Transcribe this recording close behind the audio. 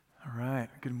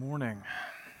Good morning.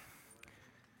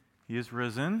 He is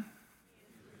risen.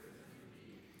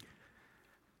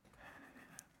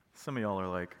 Some of y'all are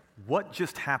like, what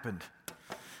just happened?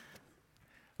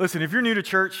 Listen, if you're new to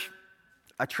church,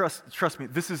 trust me,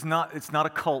 it's not a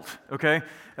cult, okay?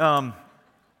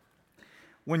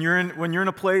 When you're in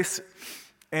a place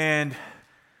and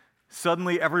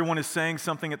suddenly everyone is saying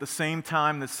something at the same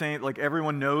time, like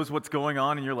everyone knows what's going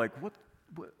on, and you're like, what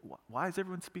why is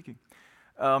everyone speaking?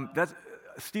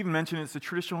 Stephen mentioned it's a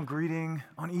traditional greeting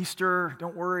on Easter.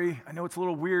 Don't worry. I know it's a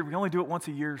little weird. We only do it once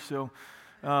a year, so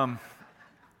the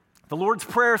Lord's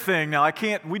Prayer thing. Now,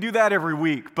 we do that every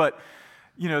week, but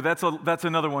that's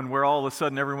another one where all of a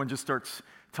sudden everyone just starts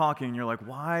talking, and you're like,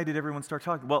 why did everyone start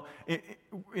talking? Well,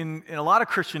 in a lot of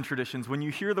Christian traditions, when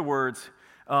you hear the words,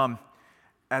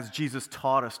 as Jesus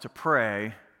taught us to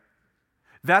pray,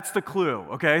 that's the clue,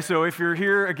 okay? So if you're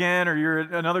here again or you're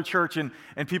at another church and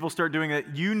people start doing it,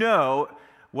 you know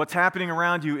what's happening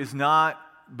around you is not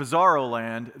bizarro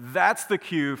land. That's the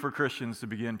cue for Christians to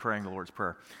begin praying the Lord's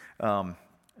Prayer. I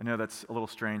know that's a little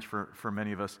strange for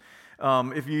many of us.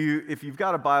 If you've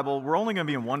got a Bible, we're only going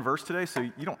to be in one verse today, so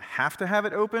you don't have to have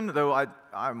it open, though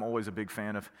I'm always a big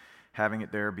fan of having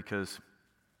it there because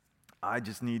I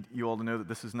just need you all to know that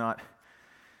this is not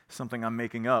something I'm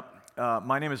making up.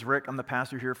 My name is Rick. I'm the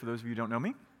pastor here for those of you who don't know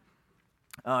me.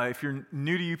 If you're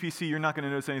new to UPC, you're not going to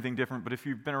notice anything different, but if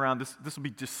you've been around, this will be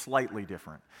just slightly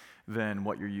different than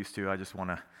what you're used to. I just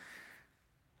want to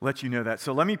let you know that.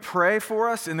 So let me pray for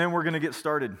us, and then we're going to get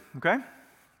started, okay?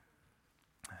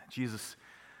 Jesus,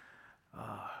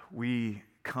 we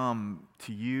come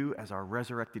to you as our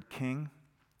resurrected King,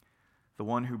 the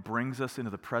one who brings us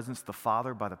into the presence of the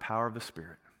Father by the power of the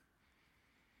Spirit.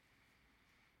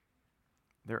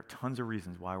 There are tons of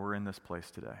reasons why we're in this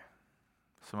place today.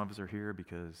 Some of us are here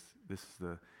because this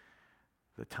is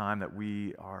the time that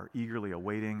we are eagerly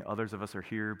awaiting. Others of us are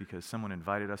here because someone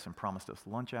invited us and promised us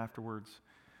lunch afterwards.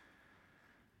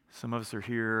 Some of us are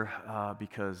here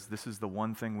because this is the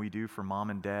one thing we do for mom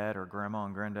and dad or grandma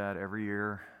and granddad every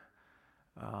year,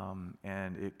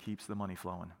 and it keeps the money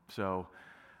flowing. So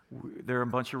there are a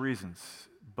bunch of reasons,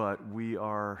 but we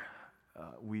all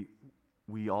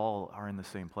are in the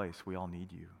same place. We all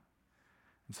need you.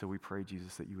 And so we pray,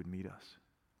 Jesus, that you would meet us.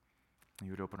 You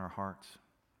would open our hearts.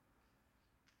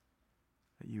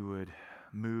 That you would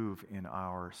move in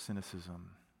our cynicism,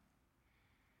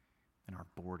 in our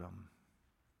boredom.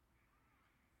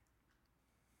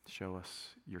 Show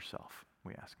us yourself,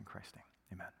 we ask in Christ's name.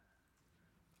 Amen.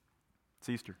 It's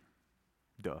Easter.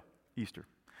 Duh. Easter.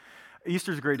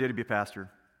 Easter's a great day to be a pastor.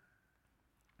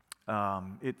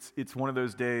 It's one of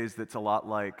those days that's a lot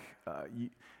like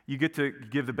you get to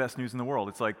give the best news in the world.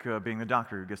 It's like being the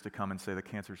doctor who gets to come and say the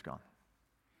cancer's gone.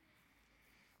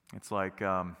 It's like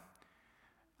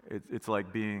it's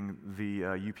like being the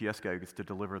UPS guy who gets to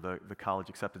deliver the college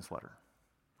acceptance letter,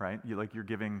 right? You're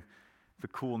giving the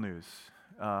cool news.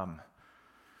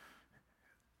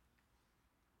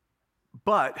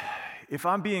 But if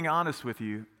I'm being honest with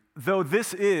you, though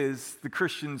this is the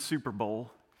Christian Super Bowl,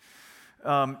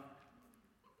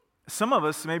 some of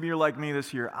us, maybe you're like me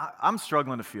this year, I'm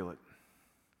struggling to feel it.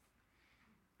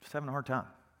 Just having a hard time.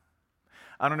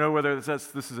 I don't know whether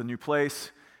this is a new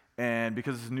place, and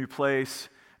because it's a new place,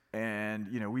 and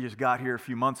we just got here a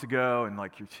few months ago, and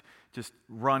like you're just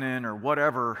running or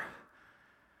whatever.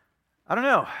 I don't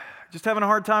know. Just having a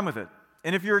hard time with it.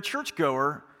 And if you're a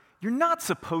churchgoer, you're not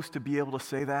supposed to be able to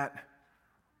say that,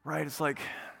 right? It's like,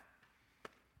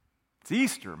 it's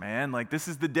Easter, man. Like, this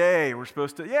is the day we're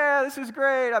supposed to, this is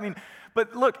great.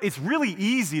 But look, it's really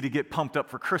easy to get pumped up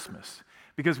for Christmas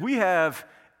because we have,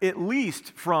 at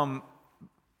least from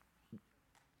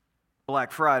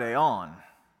Black Friday on,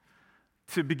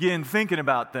 to begin thinking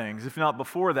about things, if not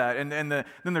before that. And then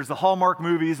there's the Hallmark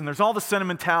movies, and there's all the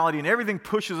sentimentality, and everything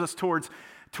pushes us towards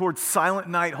Silent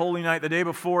Night, Holy Night the day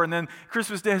before, and then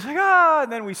Christmas Day is like,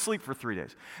 and then we sleep for 3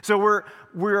 days. So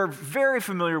we're very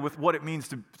familiar with what it means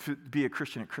to be a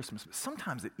Christian at Christmas, but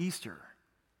sometimes at Easter,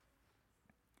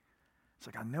 it's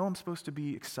like, I know I'm supposed to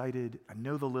be excited, I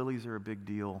know the lilies are a big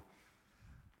deal,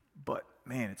 but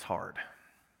man, it's hard.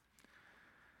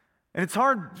 And it's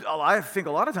hard, I think,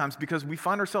 a lot of times because we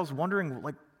find ourselves wondering,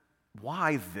 like,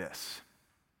 why this?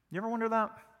 You ever wonder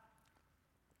that?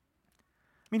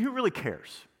 Who really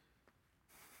cares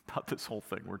about this whole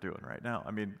thing we're doing right now?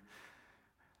 I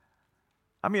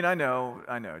know,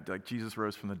 like Jesus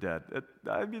rose from the dead.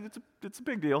 It's a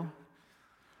big deal.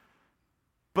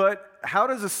 But how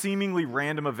does a seemingly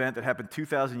random event that happened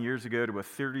 2,000 years ago to a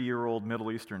 30-year-old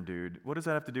Middle Eastern dude, what does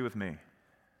that have to do with me?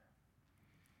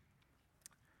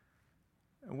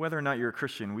 whether or not you're a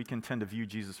Christian, we can tend to view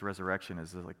Jesus' resurrection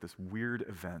as like this weird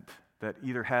event that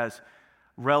either has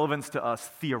relevance to us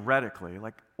theoretically,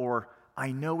 or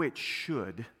I know it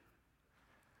should,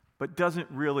 but doesn't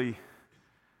really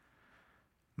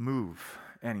move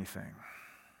anything.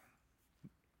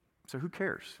 So who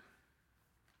cares?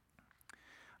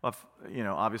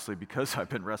 Obviously, because I've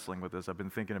been wrestling with this, I've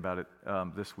been thinking about it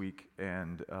this week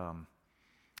and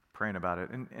praying about it.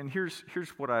 And here's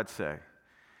what I'd say.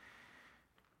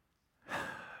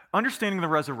 Understanding the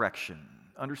resurrection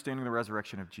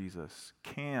of Jesus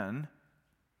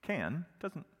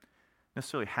doesn't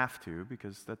necessarily have to,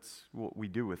 because that's what we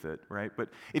do with it, right? But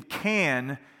it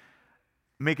can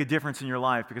make a difference in your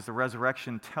life, because the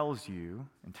resurrection tells you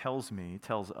and tells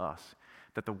us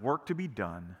that the work to be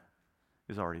done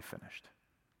is already finished.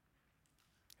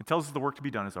 It tells us the work to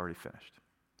be done is already finished,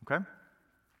 okay?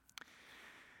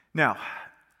 Now,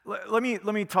 let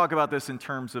me talk about this in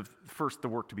terms of, first, the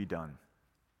work to be done.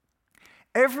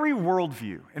 Every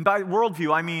worldview, and by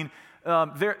worldview I mean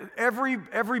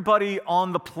everybody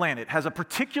on the planet has a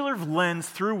particular lens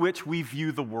through which we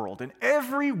view the world, and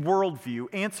every worldview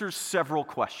answers several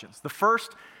questions. The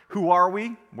first, who are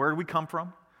we? Where do we come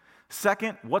from?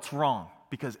 Second, what's wrong?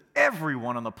 Because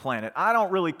everyone on the planet, I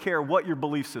don't really care what your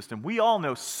belief system, we all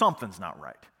know something's not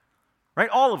right. Right?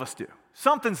 All of us do.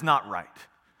 Something's not right.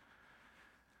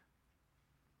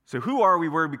 So who are we?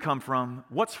 Where do we come from?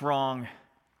 What's wrong?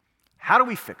 How do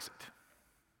we fix it?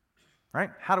 Right?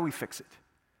 How do we fix it?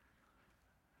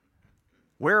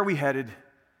 Where are we headed?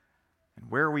 And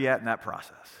where are we at in that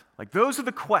process? Those are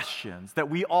the questions that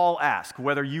we all ask,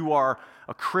 whether you are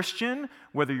a Christian,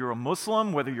 whether you're a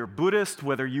Muslim, whether you're Buddhist,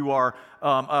 whether you are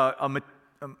a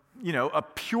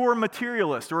pure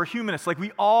materialist or a humanist.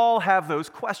 We all have those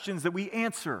questions that we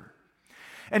answer.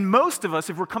 And most of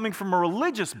us, if we're coming from a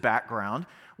religious background,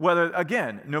 whether,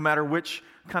 again, no matter which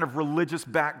kind of religious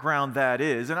background that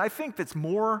is, and I think it's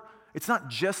not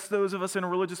just those of us in a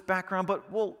religious background,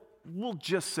 but we'll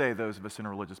just say those of us in a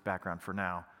religious background for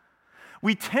now.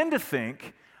 We tend to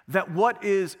think that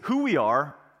who we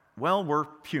are, well, we're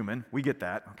human, we get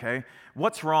that, okay?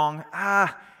 What's wrong?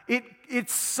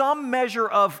 It's some measure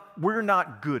of we're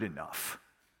not good enough,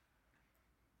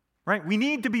 right? We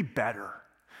need to be better.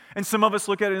 And some of us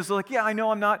look at it as yeah, I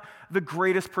know I'm not the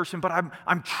greatest person, but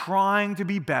I'm trying to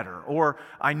be better. Or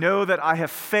I know that I have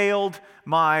failed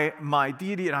my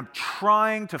deity and I'm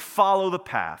trying to follow the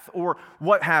path, or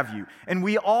what have you. And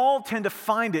we all tend to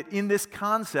find it in this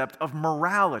concept of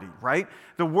morality, right?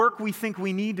 The work we think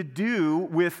we need to do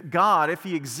with God, if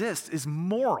He exists, is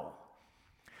moral.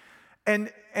 And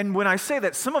when I say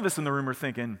that, some of us in the room are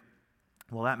thinking,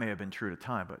 well, that may have been true at a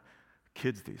time, but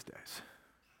kids these days,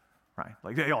 right?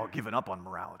 They all given up on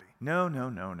morality. No,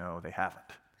 they haven't.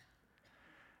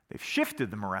 They've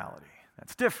shifted the morality.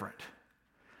 That's different.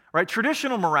 Right?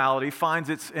 Traditional morality finds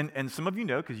and some of you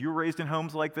know, because you were raised in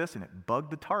homes like this, and it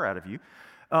bugged the tar out of you,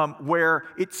 where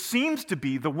it seems to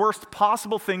be the worst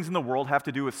possible things in the world have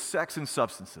to do with sex and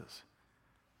substances.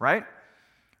 Right? It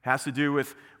has to do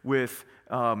with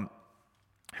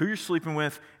who you're sleeping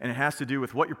with, and it has to do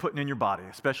with what you're putting in your body,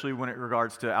 especially when it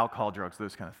regards to alcohol, drugs,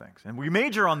 those kind of things. And we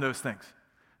major on those things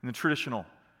in the traditional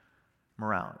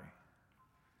morality.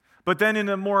 But then in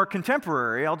a more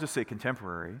contemporary, I'll just say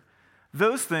contemporary,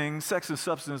 those things, sex and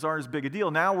substance, aren't as big a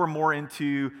deal. Now we're more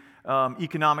into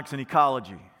economics and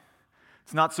ecology.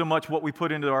 It's not so much what we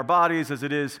put into our bodies as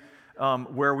it is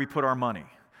where we put our money.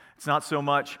 It's not so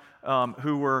much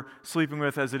who we're sleeping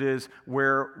with as it is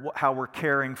how we're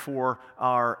caring for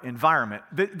our environment.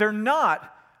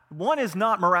 One is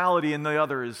not morality and the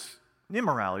other is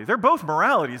immorality. They're both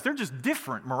moralities. They're just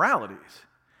different moralities.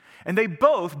 And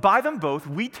by them both,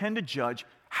 we tend to judge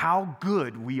how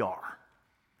good we are.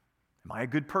 Am I a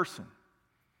good person?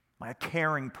 Am I a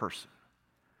caring person?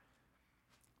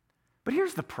 But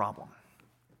here's the problem.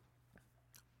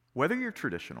 Whether you're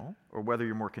traditional or whether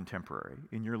you're more contemporary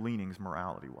in your leanings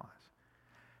morality-wise,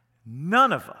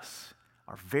 none of us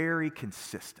are very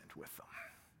consistent with them.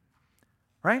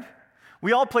 Right?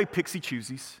 We all play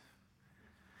pixie-choosies.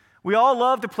 We all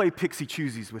love to play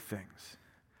pixie-choosies with things.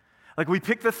 We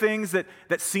pick the things that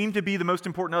seem to be the most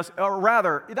important to us, or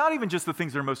rather, not even just the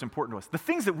things that are most important to us, the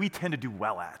things that we tend to do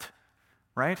well at.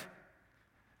 Right?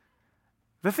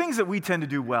 The things that we tend to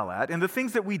do well at, and the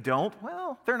things that we don't,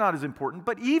 well, they're not as important.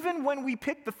 But even when we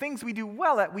pick the things we do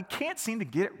well at, we can't seem to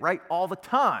get it right all the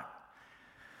time.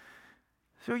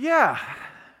 So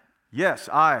yes,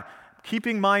 I'm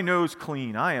keeping my nose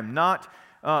clean. I am not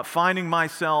finding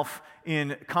myself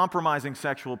in compromising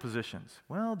sexual positions.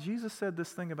 Well, Jesus said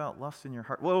this thing about lust in your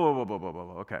heart. Whoa.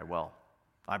 Okay, well,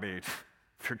 I mean, if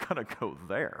you're going to go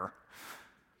there,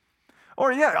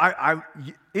 Or yeah,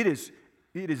 it is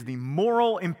the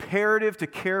moral imperative to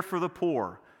care for the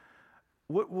poor.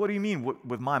 What do you mean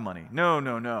with my money?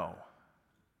 No.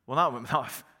 Well,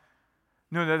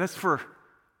 no, that's for,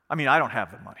 I don't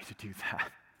have the money to do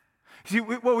that. See,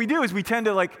 what we do is we tend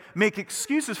to make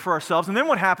excuses for ourselves, and then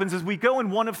what happens is we go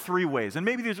in one of three ways, and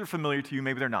maybe these are familiar to you,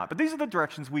 maybe they're not, but these are the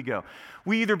directions we go.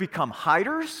 We either become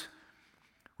hiders,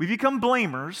 we become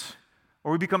blamers,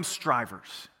 or we become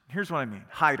strivers. Here's what I mean,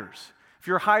 hiders. If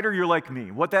you're a hider, you're like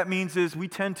me. What that means is we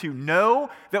tend to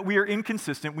know that we are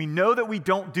inconsistent. We know that we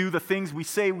don't do the things we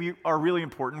say we are really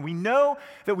important. We know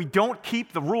that we don't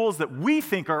keep the rules that we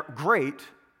think are great,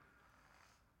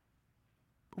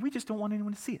 but we just don't want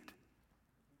anyone to see it.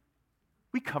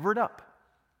 We cover it up.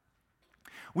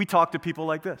 We talk to people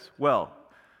like this. Well,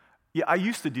 yeah, I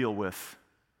used to deal with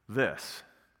this.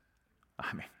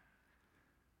 I'm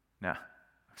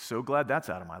so glad that's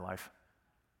out of my life.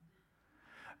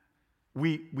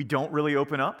 We don't really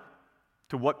open up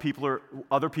to what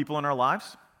other people in our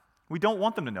lives. We don't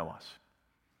want them to know us.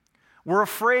 We're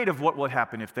afraid of what would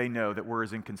happen if they know that we're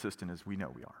as inconsistent as we know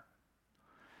we are.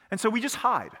 And so we just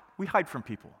hide. We hide from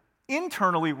people.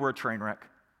 Internally, we're a train wreck.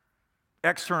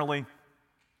 Externally,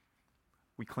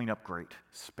 we clean up great,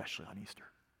 especially on Easter.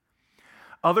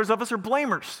 Others of us are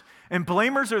blamers, and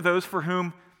blamers are those for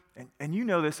whom, and you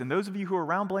know this, and those of you who are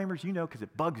around blamers, you know because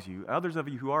it bugs you. Others of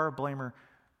you who are a blamer,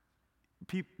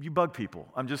 you bug people.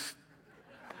 I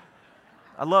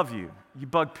love you. You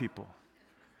bug people.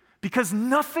 Because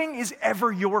nothing is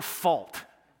ever your fault.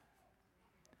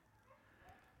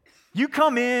 You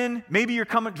come in, maybe you're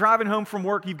driving home from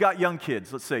work, you've got young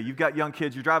kids. Let's say you've got young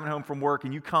kids, you're driving home from work,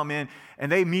 and you come in,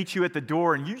 and they meet you at the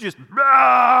door, and you just,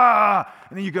 and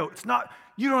then you go,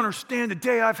 you don't understand the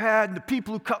day I've had, and the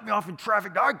people who cut me off in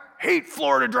traffic, I hate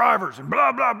Florida drivers, and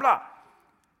blah, blah, blah.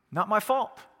 Not my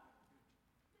fault.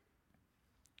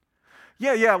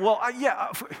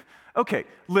 Okay,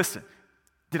 listen.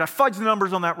 Did I fudge the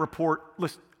numbers on that report?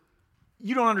 Listen,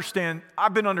 you don't understand.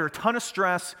 I've been under a ton of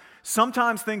stress.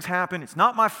 Sometimes things happen. It's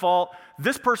not my fault.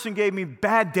 This person gave me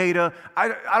bad data.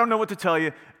 I don't know what to tell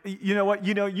you. You know what?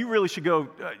 You really should go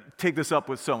take this up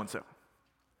with so-and-so.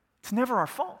 It's never our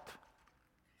fault.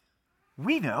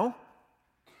 We know.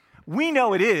 We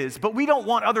know it is, but we don't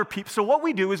want other people. So what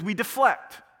we do is we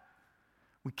deflect.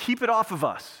 We keep it off of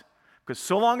us. Because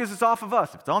so long as it's off of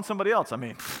us, if it's on somebody else,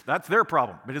 that's their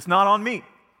problem, but it's not on me.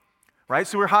 Right?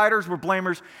 So we're hiders, we're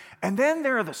blamers. And then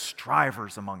there are the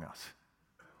strivers among us.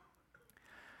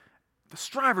 The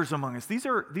strivers among us, these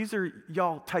are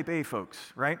y'all type A folks,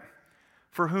 right?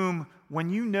 For whom,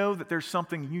 when you know that there's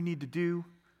something you need to do,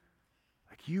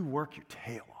 you work your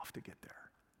tail off to get there.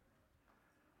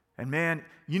 And man,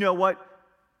 you know what?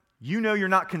 You know you're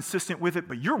not consistent with it,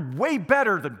 but you're way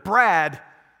better than Brad.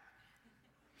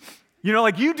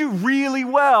 You do really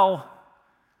well.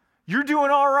 You're doing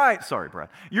all right. Sorry, Brad.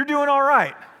 You're doing all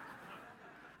right.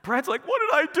 Brad's like, what did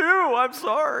I do? I'm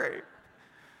sorry.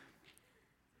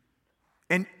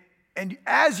 And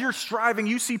as you're striving,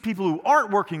 you see people who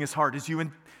aren't working as hard as you,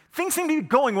 and things seem to be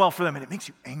going well for them, and it makes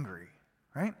you angry,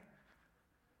 right?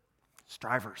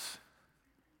 Strivers.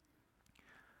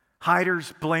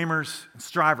 Hiders, blamers, and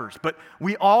strivers. But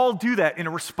we all do that in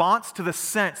a response to the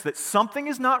sense that something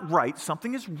is not right,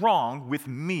 something is wrong with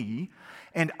me,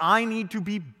 and I need to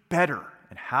be better.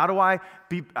 And how do I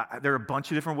be? There are a bunch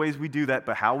of different ways we do that,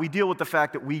 but how we deal with the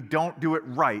fact that we don't do it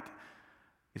right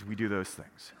is we do those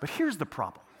things. But here's the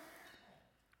problem.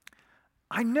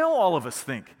 I know all of us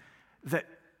think that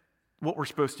what we're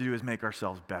supposed to do is make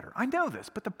ourselves better. I know this,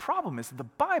 but the problem is the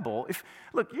Bible,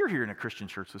 look, you're here in a Christian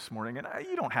church this morning, and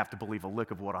you don't have to believe a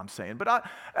lick of what I'm saying, but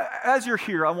as you're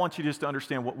here, I want you just to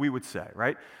understand what we would say,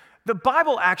 right? The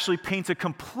Bible actually paints a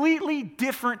completely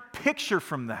different picture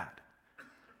from that.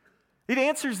 It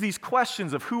answers these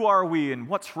questions of who are we and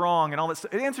what's wrong and all that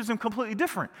stuff. It answers them completely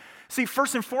different. See,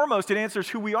 first and foremost, it answers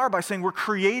who we are by saying we're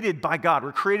created by God.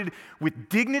 We're created with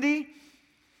dignity,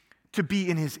 to be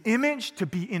in His image, to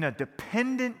be in a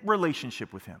dependent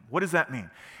relationship with Him. What does that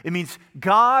mean? It means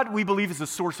God, we believe, is the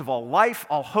source of all life,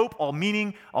 all hope, all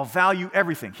meaning, all value,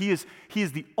 everything. He is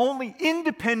the only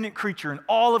independent creature in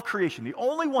all of creation, the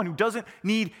only one who doesn't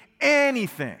need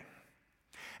anything.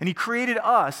 And He created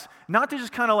us not to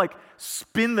just kind of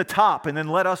spin the top and then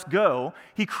let us go.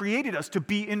 He created us to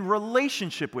be in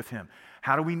relationship with Him.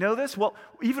 How do we know this? Well,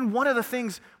 even one of the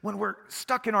things when we're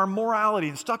stuck in our morality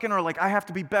and stuck in our I have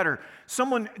to be better.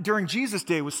 Someone during Jesus'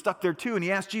 day was stuck there too, and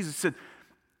he asked Jesus, said,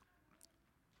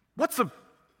 what's the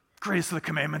greatest of the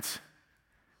commandments?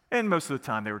 And most of the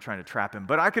time they were trying to trap him.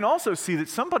 But I can also see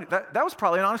that was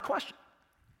probably an honest question.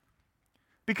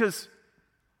 Because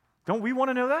don't we want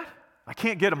to know that? I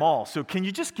can't get them all. So can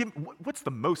you just give me, what's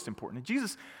the most important? And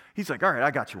Jesus, he's like, all right,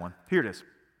 I got you one. Here it is.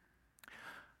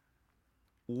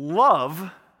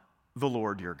 Love the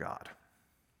Lord your God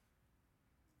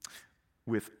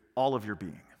with all of your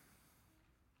being.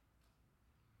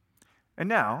 And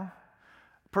now,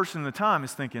 the person in the time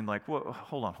is thinking like, well,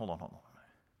 hold on. And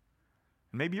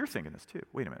maybe you're thinking this too.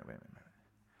 Wait a minute.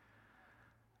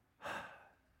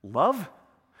 Love?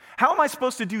 How am I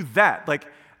supposed to do that? Like,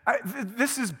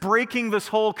 this is breaking this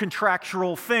whole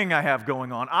contractual thing I have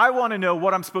going on. I want to know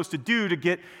what I'm supposed to do to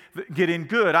get in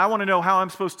good. I want to know how I'm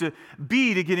supposed to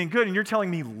be to get in good. And you're telling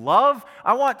me love?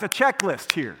 I want the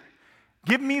checklist here.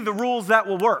 Give me the rules that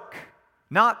will work,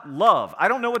 not love. I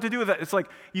don't know what to do with that. It's like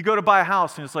you go to buy a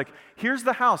house and it's like, here's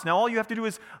the house. Now all you have to do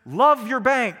is love your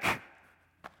bank.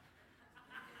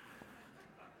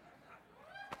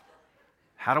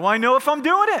 How do I know if I'm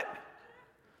doing it?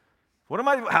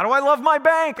 How do I love my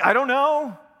bank? I don't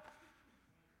know.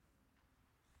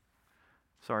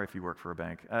 Sorry if you work for a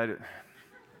bank.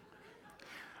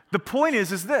 The point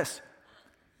is this.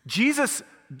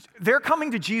 They're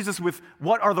coming to Jesus with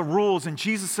what are the rules, and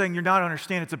Jesus saying, you're not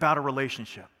understanding, it's about a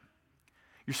relationship.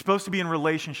 You're supposed to be in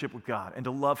relationship with God and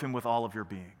to love him with all of your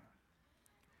being.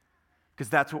 Because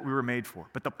that's what we were made for.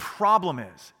 But the problem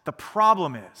is that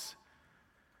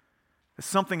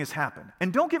something has happened.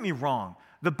 And don't get me wrong,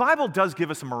 the Bible does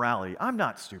give us a morality. I'm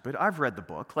not stupid. I've read the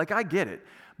book. Like, I get it.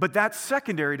 But that's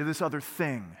secondary to this other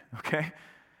thing, okay?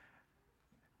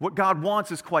 What God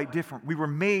wants is quite different. We were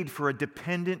made for a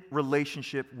dependent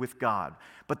relationship with God.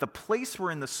 But the place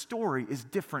we're in the story is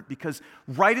different because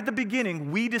right at the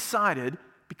beginning, we decided,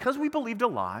 because we believed a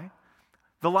lie,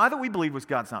 the lie that we believed was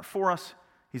God's not for us,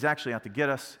 he's actually out to get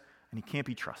us, and he can't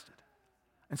be trusted.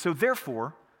 And so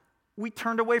therefore, we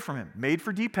turned away from him, made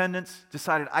for dependence,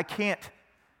 decided, I can't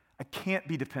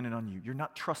be dependent on you. You're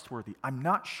not trustworthy. I'm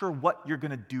not sure what you're going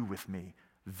to do with me.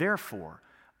 Therefore,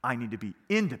 I need to be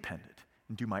independent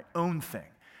and do my own thing,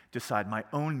 decide my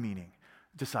own meaning,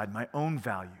 decide my own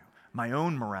value, my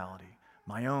own morality,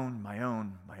 my own.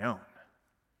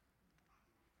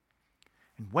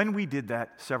 And when we did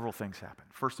that, several things happened.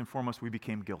 First and foremost, we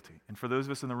became guilty. And for those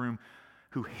of us in the room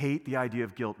who hate the idea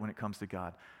of guilt when it comes to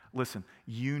God, listen,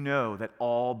 you know that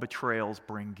all betrayals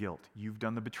bring guilt. You've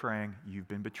done the betraying, you've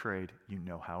been betrayed, you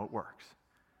know how it works.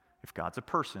 If God's a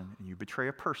person and you betray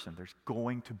a person, there's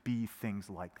going to be things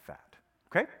like that,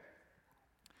 okay?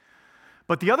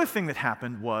 But the other thing that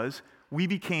happened was we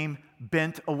became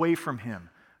bent away from him.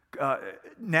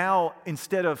 Now,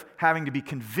 instead of having to be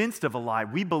convinced of a lie,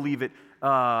 we believe it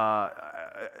like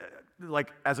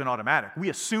as an automatic. We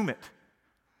assume it.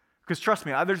 Because trust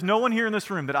me, there's no one here in this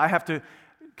room that I have to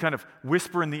kind of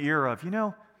whisper in the ear of,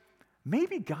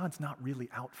 maybe God's not really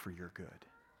out for your good.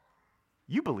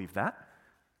 You believe that.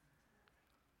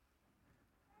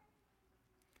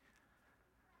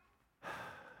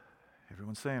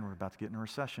 Everyone's saying we're about to get in a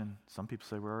recession. Some people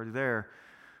say we're already there.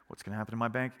 What's going to happen to my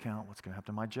bank account? What's going to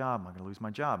happen to my job? Am I going to lose my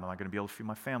job? Am I going to be able to feed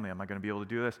my family? Am I going to be able to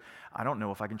do this? I don't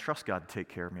know if I can trust God to take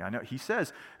care of me. I know He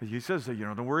says,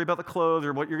 don't worry about the clothes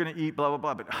or what you're going to eat, blah,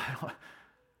 blah, blah. But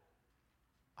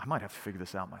I might have to figure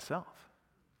this out myself.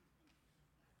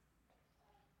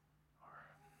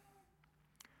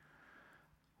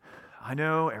 I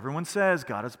know everyone says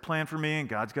God has a plan for me and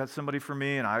God's got somebody for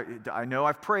me, and I know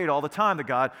I've prayed all the time to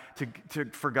God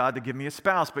for God to give me a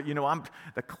spouse, but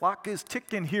the clock is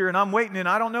ticking here and I'm waiting, and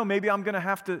I don't know, maybe I'm going to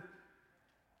have to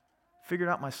figure it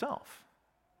out myself.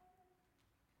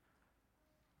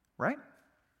 Right?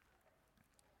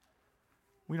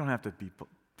 We don't have to be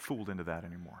fooled into that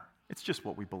anymore. It's just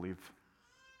what we believe.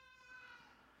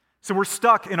 So we're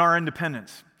stuck in our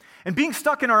independence. And being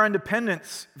stuck in our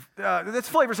independence, that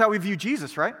flavors how we view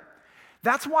Jesus, right?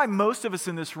 That's why most of us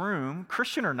in this room,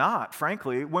 Christian or not,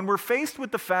 frankly, when we're faced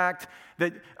with the fact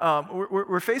that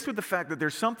we're faced with the fact that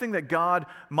there's something that God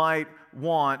might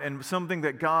want and something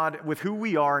that God, with who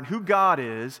we are and who God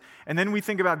is, and then we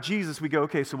think about Jesus, we go,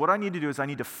 okay, so what I need to do is I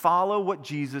need to follow what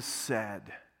Jesus said.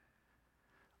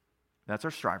 That's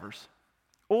our strivers.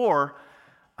 Or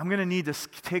I'm going to need to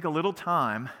take a little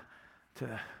time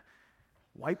to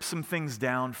wipe some things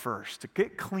down first, to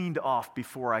get cleaned off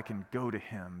before I can go to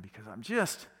Him, because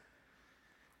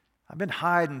I've been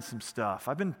hiding some stuff.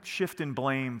 I've been shifting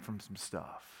blame from some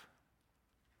stuff.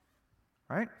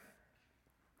 Right?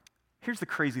 Here's the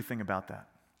crazy thing about that.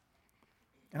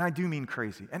 And I do mean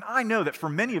crazy. And I know that for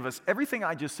many of us, everything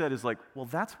I just said is like, well,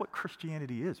 that's what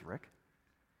Christianity is, Rick.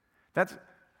 That's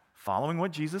following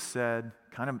what Jesus said,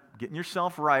 kind of getting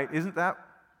yourself right. Isn't that?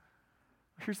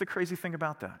 Here's the crazy thing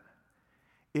about that.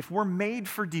 If we're made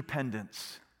for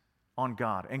dependence on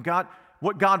God, and God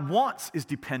What God wants is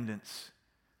dependence.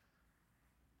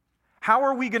 How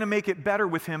are we going to make it better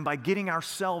with him? By getting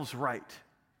ourselves right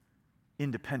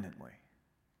independently.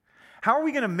 How are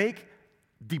we going to make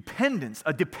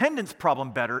a dependence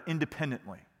problem better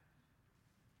independently?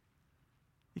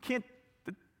 You can't,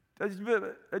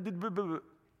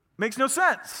 makes no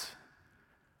sense.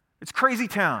 It's crazy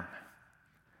town.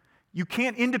 You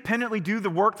can't independently do the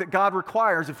work that God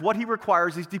requires if what he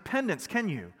requires is dependence, can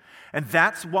you? And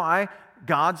that's why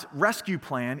God's rescue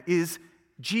plan is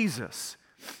Jesus.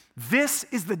 This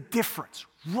is the difference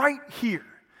right here.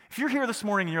 If you're here this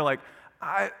morning and you're like,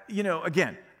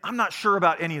 again, I'm not sure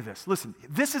about any of this. Listen,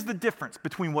 this is the difference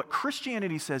between what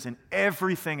Christianity says and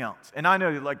everything else. And I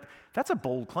know, that's a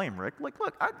bold claim, Rick. Look,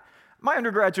 my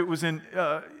undergraduate was in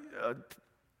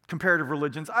comparative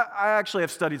religions. I actually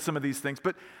have studied some of these things,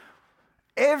 but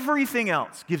everything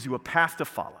else gives you a path to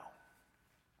follow.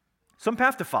 Some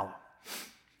path to follow.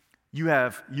 You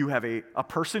have a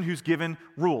person who's given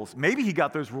rules. Maybe he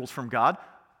got those rules from God.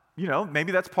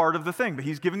 Maybe that's part of the thing, but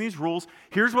he's given these rules.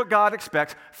 Here's what God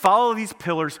expects. Follow these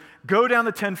pillars. Go down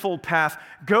the tenfold path.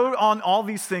 Go on all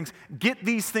these things. Get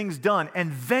these things done,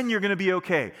 and then you're going to be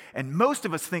okay. And most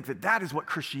of us think that that is what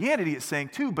Christianity is saying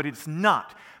too, but it's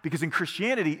not. Because in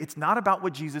Christianity, it's not about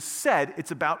what Jesus said.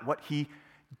 It's about what he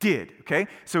did, okay?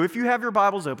 So if you have your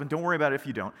Bibles open, don't worry about it if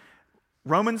you don't.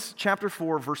 Romans chapter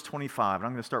 4, verse 25, and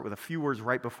I'm going to start with a few words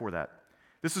right before that.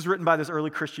 This is written by this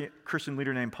early Christian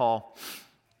leader named Paul,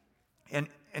 and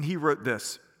he wrote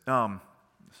this. Sorry,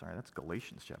 that's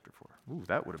Galatians chapter 4. Ooh,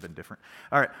 that would have been different.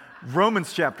 All right,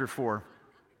 Romans chapter 4.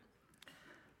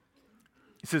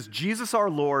 It says, Jesus our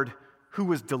Lord, who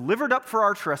was delivered up for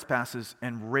our trespasses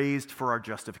and raised for our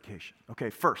justification.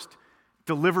 Okay, first,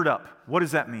 delivered up. What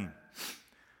does that mean?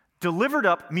 Delivered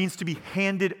up means to be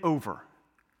handed over.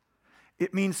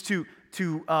 It means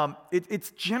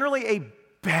it's generally a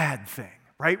bad thing,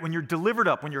 right? When you're delivered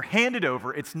up, when you're handed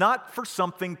over, it's not for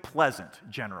something pleasant,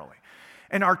 generally.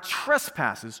 And our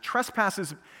trespasses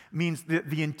means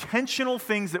the intentional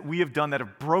things that we have done that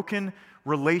have broken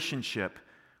relationship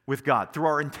with God through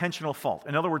our intentional fault.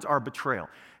 In other words, our betrayal.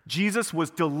 Jesus was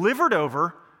delivered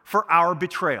over for our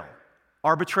betrayal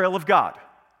of God.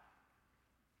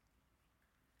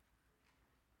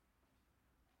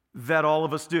 That all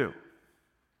of us do.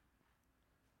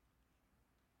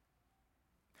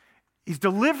 He's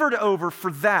delivered over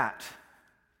for that.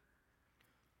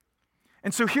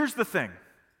 And so here's the thing.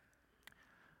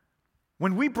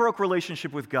 When we broke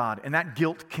relationship with God and that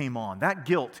guilt came on, that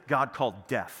guilt God called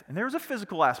death. And there's a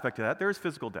physical aspect to that. There is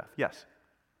physical death, yes.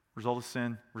 Result of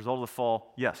sin, result of the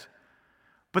fall, yes.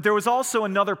 But there was also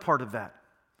another part of that.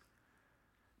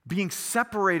 Being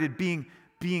separated,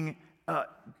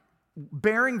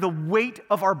 bearing the weight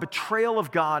of our betrayal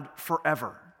of God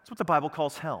forever. That's what the Bible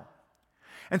calls hell.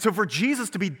 And so for Jesus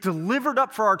to be delivered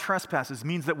up for our trespasses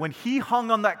means that when he hung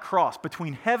on that cross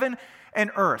between heaven and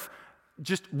earth,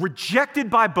 just rejected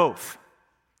by both,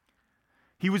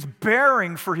 he was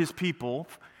bearing for his people,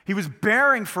 he was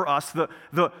bearing for us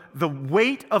the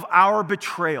weight of our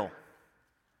betrayal.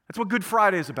 That's what Good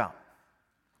Friday is about.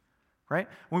 Right?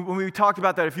 When we talked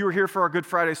about that, if you were here for our Good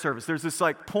Friday service, there's this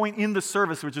point in the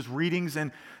service, which is readings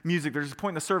and music. There's this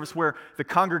point in the service where the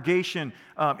congregation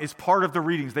is part of the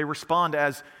readings. They respond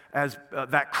as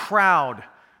that crowd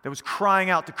that was crying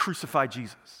out to crucify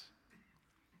Jesus.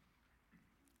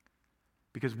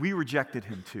 Because we rejected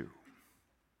him too.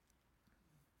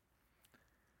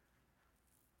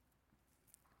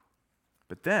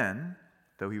 But then,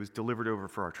 though he was delivered over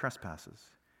for our trespasses,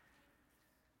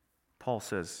 Paul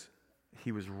says,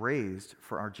 he was raised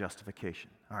for our justification.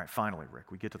 All right, finally,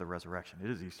 Rick, we get to the resurrection. It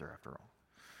is Easter after all.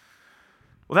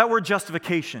 Well, that word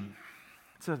justification,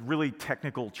 it's a really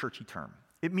technical, churchy term.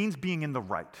 It means being in the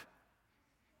right.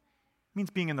 It means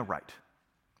being in the right,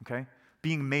 okay?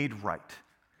 Being made right.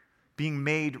 Being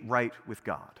made right with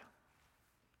God.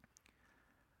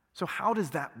 So how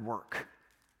does that work?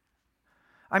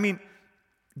 I mean,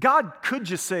 God could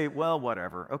just say, well,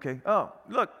 whatever, okay. Oh,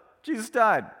 look, Jesus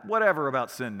died. Whatever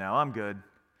about sin now. I'm good.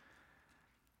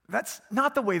 That's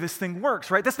not the way this thing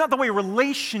works, right? That's not the way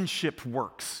relationship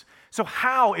works. So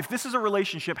how, if this is a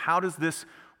relationship, how does this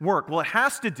work? Well, it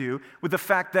has to do with the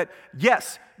fact that,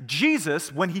 yes,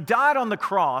 Jesus, when he died on the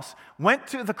cross, went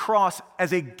to the cross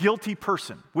as a guilty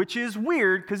person, which is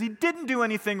weird because he didn't do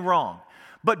anything wrong.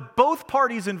 But both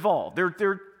parties involved, there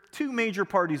are two major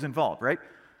parties involved, right?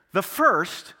 The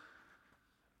first,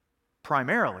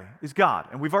 primarily, is God.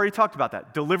 And we've already talked about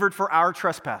that. Delivered for our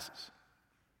trespasses.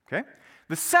 Okay?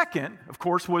 The second, of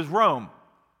course, was Rome.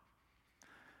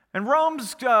 And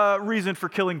Rome's reason for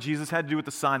killing Jesus had to do with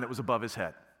the sign that was above his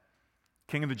head.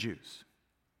 King of the Jews.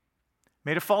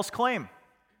 made a false claim.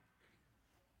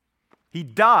 He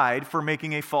died for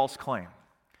making a false claim.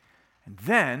 And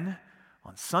then,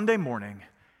 on Sunday morning,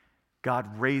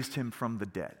 God raised him from the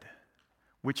dead,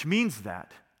 which means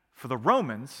that for the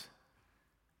Romans,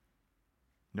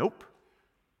 nope,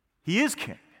 he is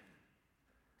king.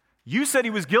 You said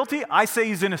he was guilty, I say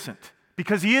he's innocent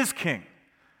because he is king.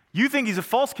 You think he's a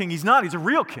false king, he's not, he's a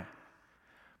real king.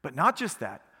 But not just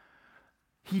that,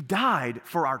 he died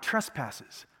for our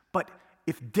trespasses. But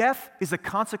if death is a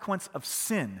consequence of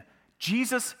sin,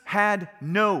 Jesus had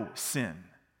no sin.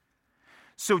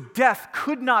 So death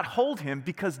could not hold him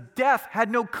because death had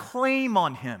no claim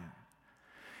on him.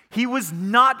 He was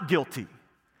not guilty,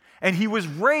 and he was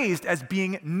raised as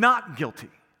being not guilty.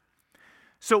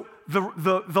 So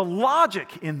the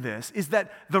logic in this is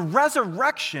that the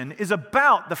resurrection is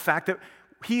about the fact that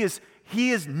he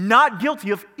is not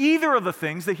guilty of either of the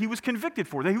things that he was convicted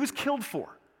for, that he was killed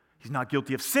for. He's not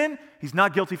guilty of sin. He's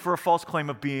not guilty for a false claim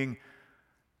of being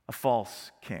a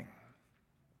false king.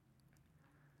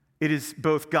 It is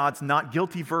both God's not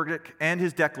guilty verdict and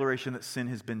his declaration that sin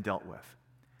has been dealt with.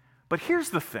 But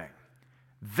here's the thing.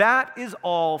 That is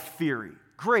all theory.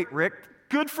 Great, Rick.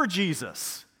 Good for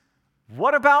Jesus.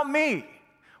 What about me?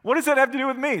 What does that have to do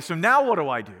with me? So now what do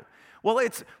I do? Well,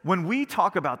 it's when we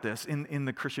talk about this in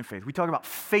the Christian faith, we talk about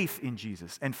faith in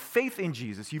Jesus. And faith in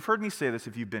Jesus, you've heard me say this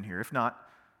if you've been here. If not,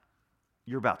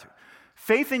 you're about to.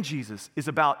 Faith in Jesus is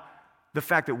about the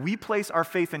fact that we place our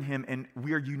faith in him and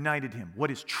we are united in him.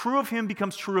 What is true of him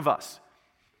becomes true of us.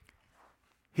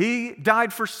 He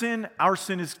died for sin. Our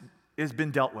sin has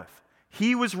been dealt with.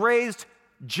 He was raised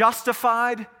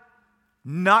justified,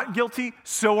 not guilty.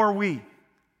 So are we.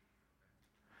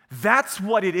 That's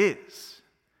what it is.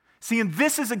 See, and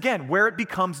this is, again, where it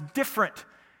becomes different.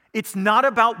 It's not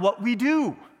about what we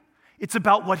do. It's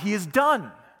about what he has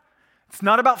done. It's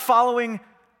not about following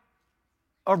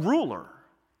a ruler.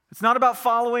 It's not about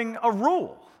following a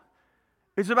rule.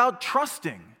 It's about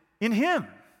trusting in him.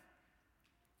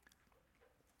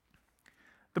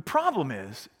 The problem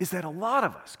is that a lot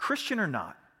of us, Christian or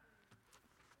not,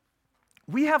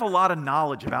 we have a lot of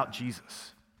knowledge about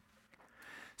Jesus.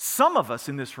 Some of us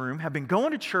in this room have been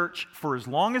going to church for as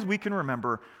long as we can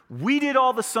remember. We did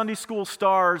all the Sunday school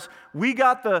stars. We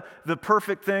got the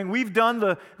perfect thing. We've done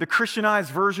the Christianized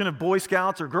version of Boy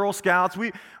Scouts or Girl Scouts.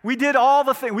 We did all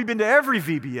the things. We've been to every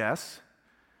VBS.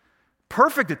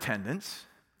 Perfect attendance.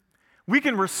 We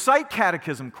can recite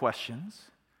catechism questions.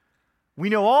 We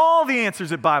know all the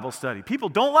answers at Bible study. People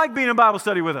don't like being in Bible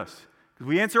study with us because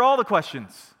we answer all the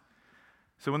questions.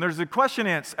 So when there's a question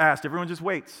asked, everyone just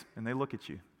waits and they look at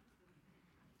you.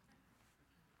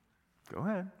 Go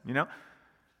ahead,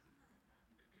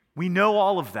 We know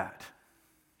all of that,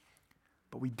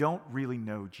 but we don't really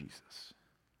know Jesus.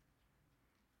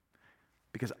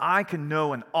 Because I can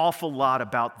know an awful lot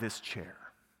about this chair.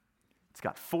 It's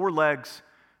got 4 legs,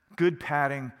 good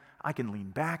padding. I can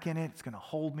lean back in it. It's going to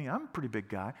hold me. I'm a pretty big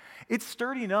guy. It's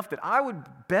sturdy enough that I would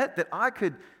bet that I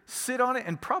could sit on it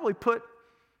and probably put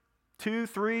 2,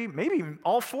 3, maybe even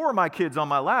all 4 of my kids on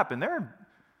my lap, and they're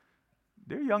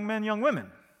young men, young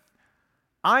women.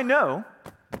 I know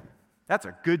that's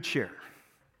a good chair.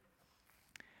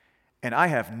 And I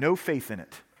have no faith in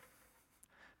it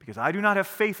because I do not have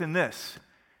faith in this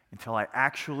until I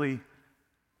actually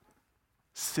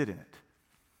sit in it.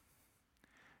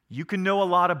 You can know a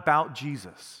lot about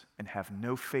Jesus and have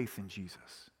no faith in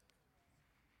Jesus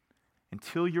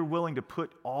until you're willing to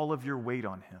put all of your weight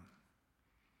on him.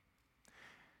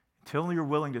 Until you're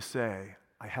willing to say,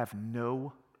 I have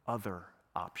no other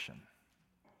option.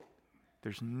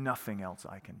 There's nothing else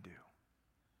I can do.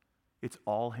 It's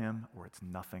all him or it's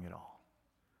nothing at all.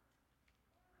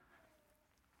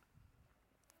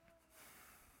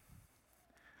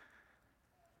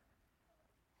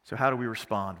 So how do we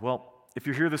respond? Well, if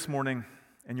you're here this morning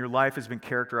and your life has been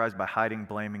characterized by hiding,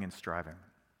 blaming, and striving,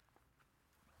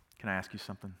 can I ask you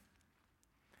something?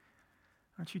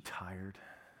 Aren't you tired?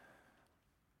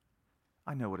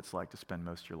 I know what it's like to spend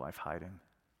most of your life hiding.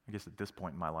 I guess at this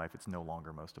point in my life, it's no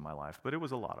longer most of my life, but it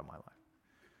was a lot of my life.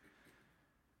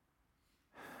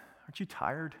 Aren't you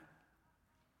tired?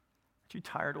 Aren't you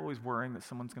tired always worrying that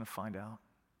someone's going to find out?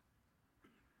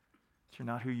 That you're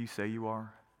not who you say you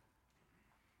are?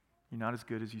 You're not as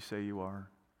good as you say you are?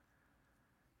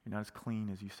 You're not as clean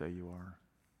as you say you are?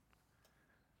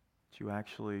 That you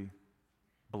actually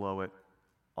blow it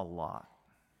a lot?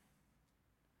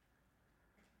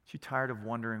 Aren't you tired of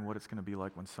wondering what it's going to be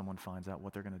like when someone finds out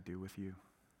what they're going to do with you?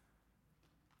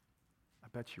 I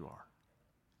bet you are.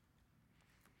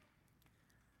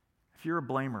 If you're a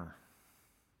blamer,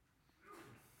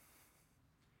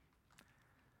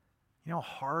 You know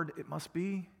how hard it must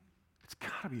be? It's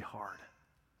got to be hard.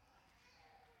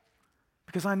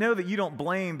 Because I know that you don't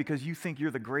blame because you think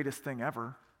you're the greatest thing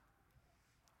ever.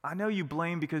 I know you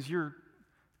blame because you're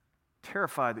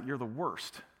terrified that you're the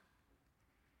worst.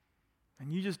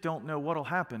 And you just don't know what'll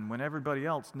happen when everybody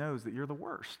else knows that you're the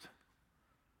worst.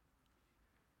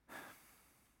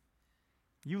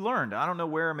 You learned, I don't know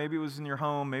where, maybe it was in your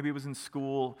home, maybe it was in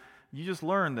school. You just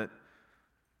learned that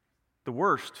the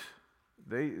worst,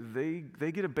 they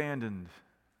get abandoned.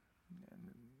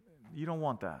 You don't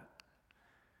want that.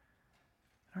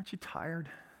 Aren't you tired?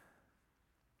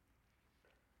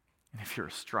 And if you're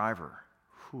a striver,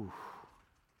 whew,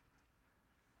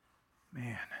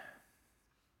 man,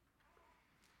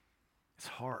 it's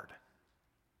hard.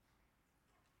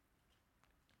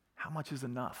 How much is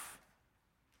enough?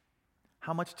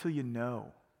 How much till you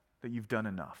know that you've done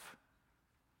enough?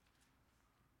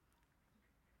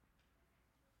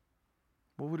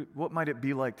 What might it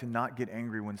be like to not get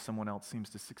angry when someone else seems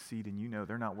to succeed and you know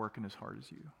they're not working as hard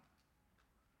as you?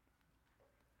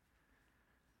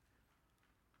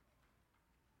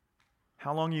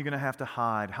 How long are you going to have to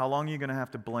hide? How long are you going to have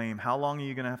to blame? How long are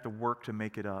you going to have to work to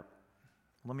make it up?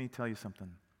 Let me tell you something.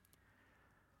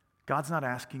 God's not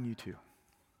asking you to.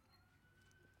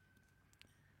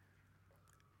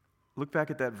 Look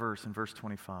back at that verse in verse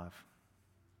 25.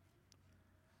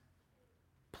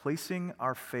 Placing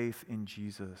our faith in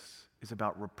Jesus is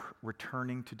about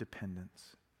returning to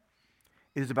dependence.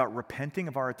 It is about repenting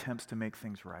of our attempts to make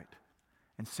things right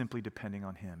and simply depending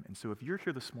on Him. And so if you're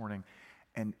here this morning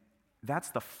and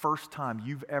that's the first time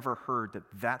you've ever heard that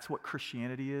that's what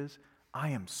Christianity is, I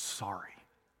am sorry.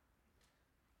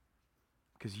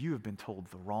 Because you have been told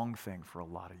the wrong thing for a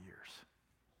lot of years.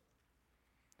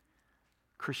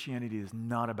 Christianity is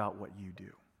not about what you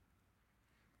do.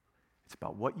 It's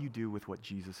about what you do with what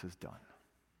Jesus has done.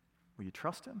 Will you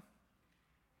trust Him?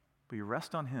 Will you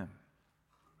rest on Him?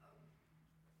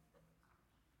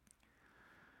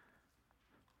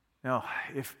 Now,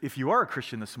 if you are a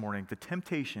Christian this morning, the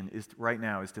temptation is right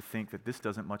now is to think that this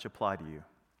doesn't much apply to you.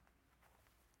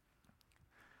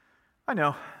 I know.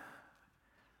 I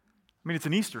mean, it's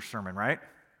an Easter sermon, right?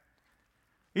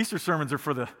 Easter sermons are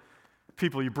for the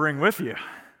people you bring with you,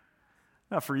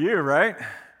 not for you, right?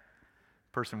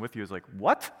 Person with you is like,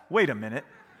 what? Wait a minute.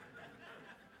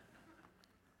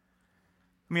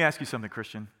 Let me ask you something,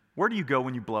 Christian. Where do you go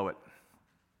when you blow it?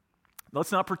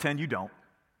 Let's not pretend you don't.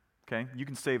 Okay? You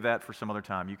can save that for some other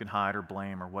time. You can hide or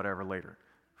blame or whatever later.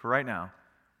 For right now,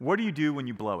 what do you do when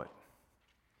you blow it?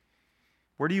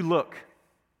 Where do you look?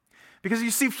 Because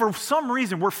you see, for some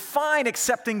reason, we're fine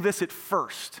accepting this at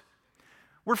first.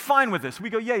 We're fine with this. We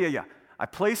go, yeah. I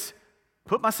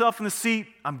put myself in the seat.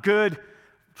 I'm good.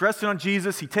 Dressed on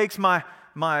Jesus. He takes my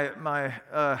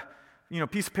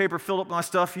piece of paper filled up with my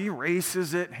stuff. He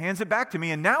erases it, hands it back to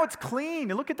me, and now it's clean.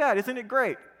 And look at that. Isn't it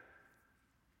great?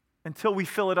 Until we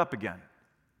fill it up again.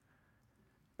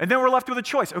 And then we're left with a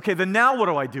choice. Okay, then now what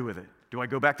do I do with it? Do I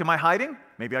go back to my hiding?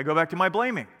 Maybe I go back to my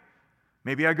blaming.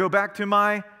 Maybe I go back to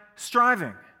my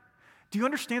striving. Do you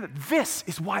understand that this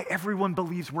is why everyone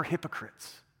believes we're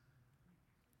hypocrites?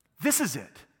 This is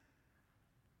it.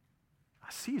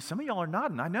 I see you. Some of y'all are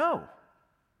nodding. I know.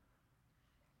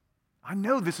 I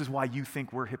know this is why you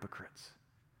think we're hypocrites.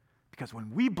 Because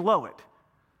when we blow it,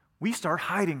 we start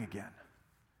hiding again.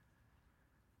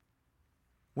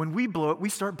 When we blow it, we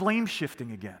start blame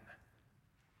shifting again.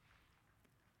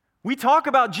 We talk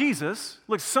about Jesus.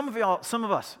 Look, some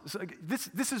of us,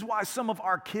 this is why some of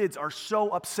our kids are so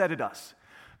upset at us.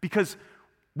 Because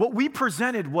what we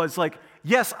presented was like,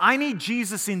 yes, I need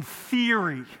Jesus in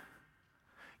theory.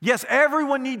 Yes,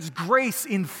 everyone needs grace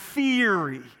in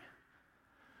theory.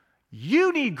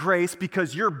 You need grace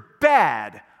because you're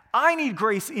bad. I need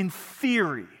grace in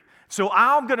theory. So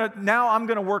I'm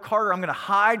gonna work harder. I'm gonna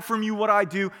hide from you what I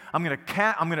do. I'm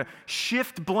gonna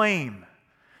shift blame.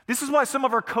 This is why some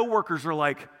of our coworkers are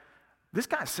like, this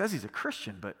guy says he's a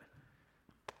Christian, but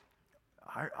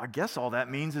I guess all that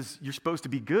means is you're supposed to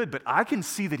be good, but I can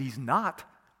see that he's not.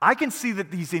 I can see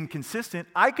that he's inconsistent.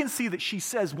 I can see that she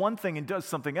says one thing and does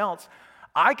something else.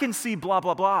 I can see blah,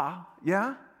 blah, blah.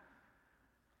 Yeah?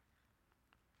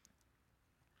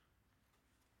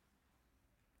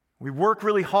 We work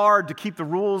really hard to keep the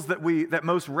rules that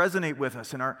most resonate with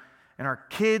us, and our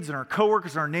kids and our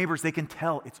coworkers and our neighbors, they can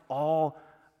tell it's all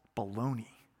baloney.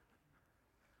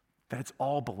 That it's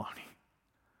all baloney.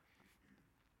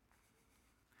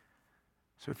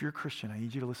 So if you're a Christian, I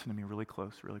need you to listen to me really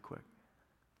close, really quick.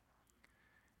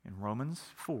 In Romans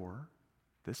 4,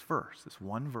 this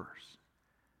one verse,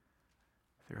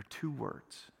 there are two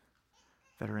words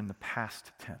that are in the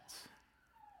past tense.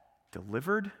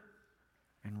 Delivered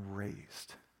and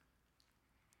raised.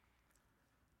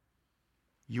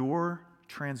 Your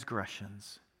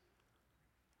transgressions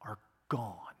are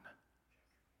gone.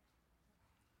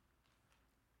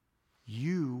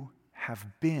 You have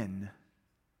been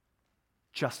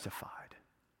justified.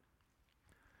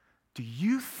 Do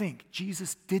you think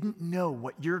Jesus didn't know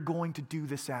what you're going to do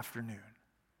this afternoon?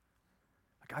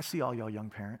 Like, I see all y'all young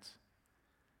parents,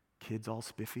 kids all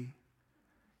spiffy.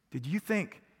 Did you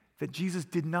think that Jesus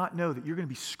did not know that you're going to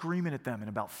be screaming at them in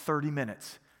about 30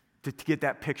 minutes to get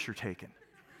that picture taken?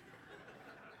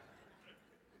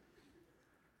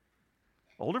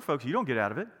 Older folks, you don't get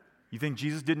out of it. You think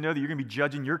Jesus didn't know that you're going to be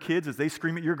judging your kids as they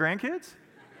scream at your grandkids?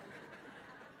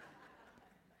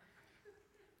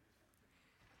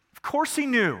 Of course he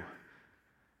knew.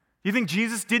 You think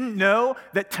Jesus didn't know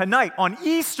that tonight, on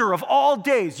Easter of all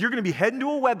days, you're going to be heading to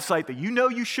a website that you know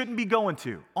you shouldn't be going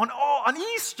to on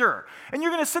Easter, and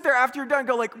you're going to sit there after you're done and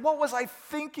go like, what was I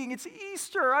thinking? It's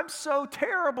Easter. I'm so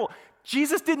terrible.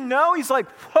 Jesus didn't know. He's like,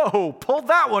 whoa, pulled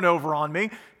that one over on me.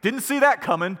 Didn't see that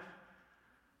coming.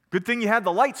 Good thing you had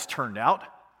the lights turned out.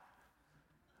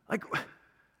 Like,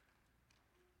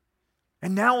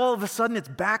 and now all of a sudden it's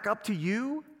back up to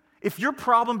you? If your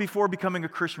problem before becoming a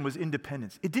Christian was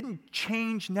independence, it didn't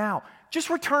change now. Just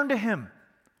return to him.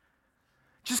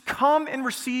 Just come and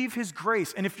receive his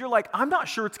grace. And if you're like, I'm not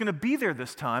sure it's going to be there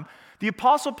this time, the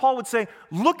Apostle Paul would say,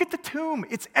 look at the tomb.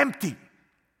 It's empty.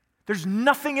 There's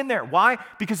nothing in there. Why?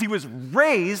 Because he was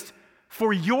raised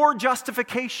for your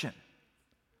justification.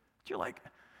 You're like,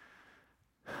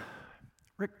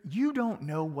 Rick, you don't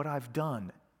know what I've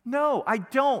done. No, I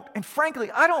don't. And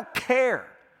frankly, I don't care.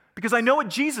 Because I know what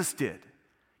Jesus did.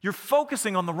 You're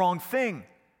focusing on the wrong thing.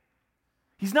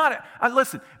 He's not,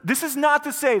 listen, this is not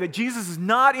to say that Jesus is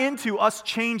not into us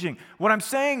changing. What I'm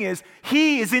saying is,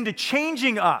 he is into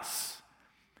changing us.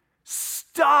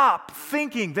 Stop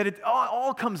thinking that it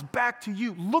all comes back to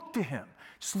you. Look to him.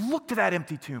 Just look to that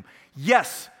empty tomb.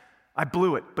 Yes, I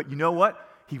blew it, but you know what?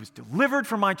 He was delivered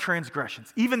from my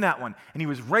transgressions, even that one, and he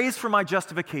was raised for my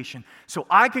justification, so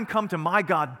I can come to my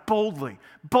God boldly,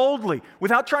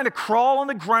 without trying to crawl on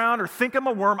the ground or think I'm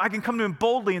a worm. I can come to him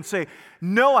boldly and say,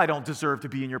 no, I don't deserve to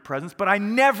be in your presence, but I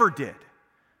never did.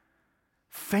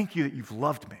 Thank you that you've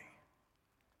loved me.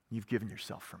 You've given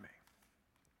yourself for me.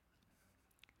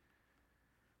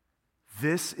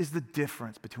 This is the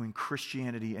difference between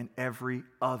Christianity and every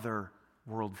other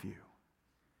worldview.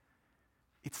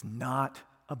 It's not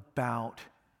about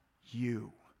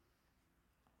you.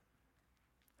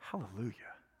 Hallelujah.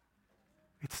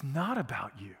 It's not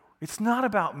about you. It's not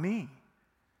about me.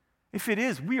 If it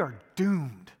is, we are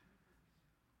doomed.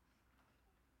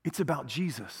 It's about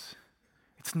Jesus.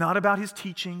 It's not about his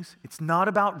teachings. It's not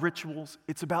about rituals.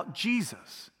 It's about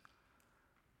Jesus.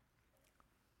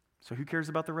 So who cares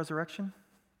about the resurrection?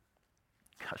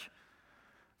 Gosh,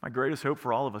 my greatest hope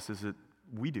for all of us is that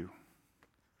we do.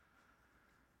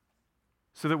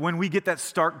 So that when we get that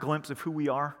stark glimpse of who we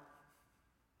are,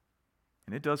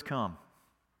 and it does come,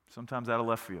 sometimes out of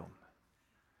left field,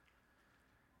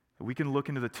 that we can look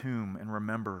into the tomb and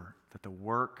remember that the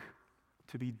work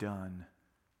to be done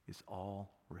is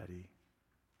already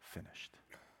finished.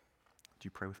 Would you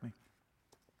pray with me?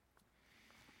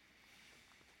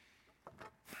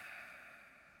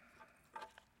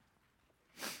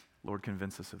 Lord,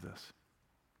 convince us of this.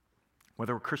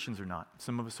 Whether we're Christians or not.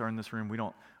 Some of us are in this room, we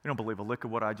don't believe a lick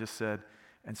of what I just said,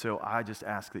 and so I just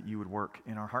ask that you would work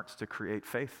in our hearts to create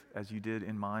faith as you did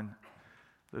in mine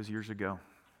those years ago.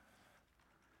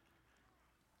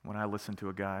 When I listened to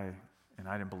a guy and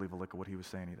I didn't believe a lick of what he was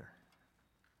saying either.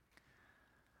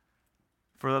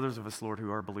 For others of us, Lord,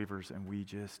 who are believers and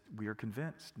we are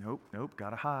convinced, nope,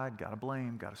 gotta hide, gotta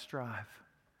blame, gotta strive.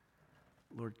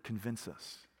 Lord, convince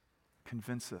us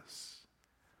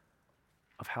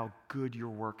of how good your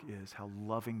work is, how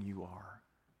loving you are,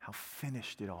 how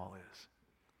finished it all is,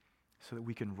 so that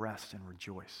we can rest and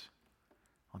rejoice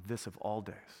on this of all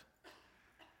days.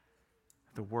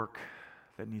 The work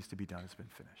that needs to be done has been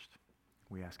finished.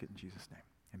 We ask it in Jesus' name.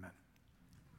 Amen.